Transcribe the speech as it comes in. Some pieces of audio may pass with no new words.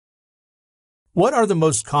What are the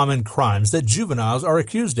most common crimes that juveniles are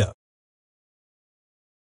accused of?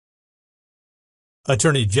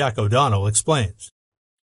 Attorney Jack O'Donnell explains.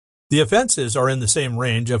 The offenses are in the same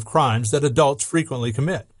range of crimes that adults frequently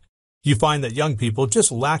commit. You find that young people just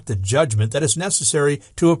lack the judgment that is necessary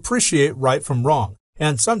to appreciate right from wrong,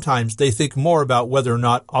 and sometimes they think more about whether or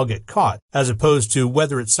not I'll get caught, as opposed to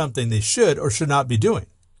whether it's something they should or should not be doing.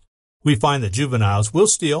 We find that juveniles will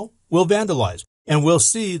steal, will vandalize, and will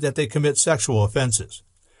see that they commit sexual offenses.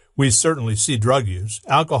 We certainly see drug use.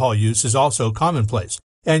 Alcohol use is also commonplace,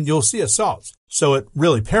 and you'll see assaults, so it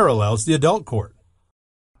really parallels the adult court.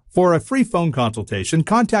 For a free phone consultation,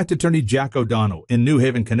 contact Attorney Jack O'Donnell in New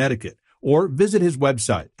Haven, Connecticut, or visit his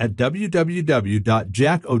website at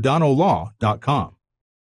www.jackodonnelllaw.com.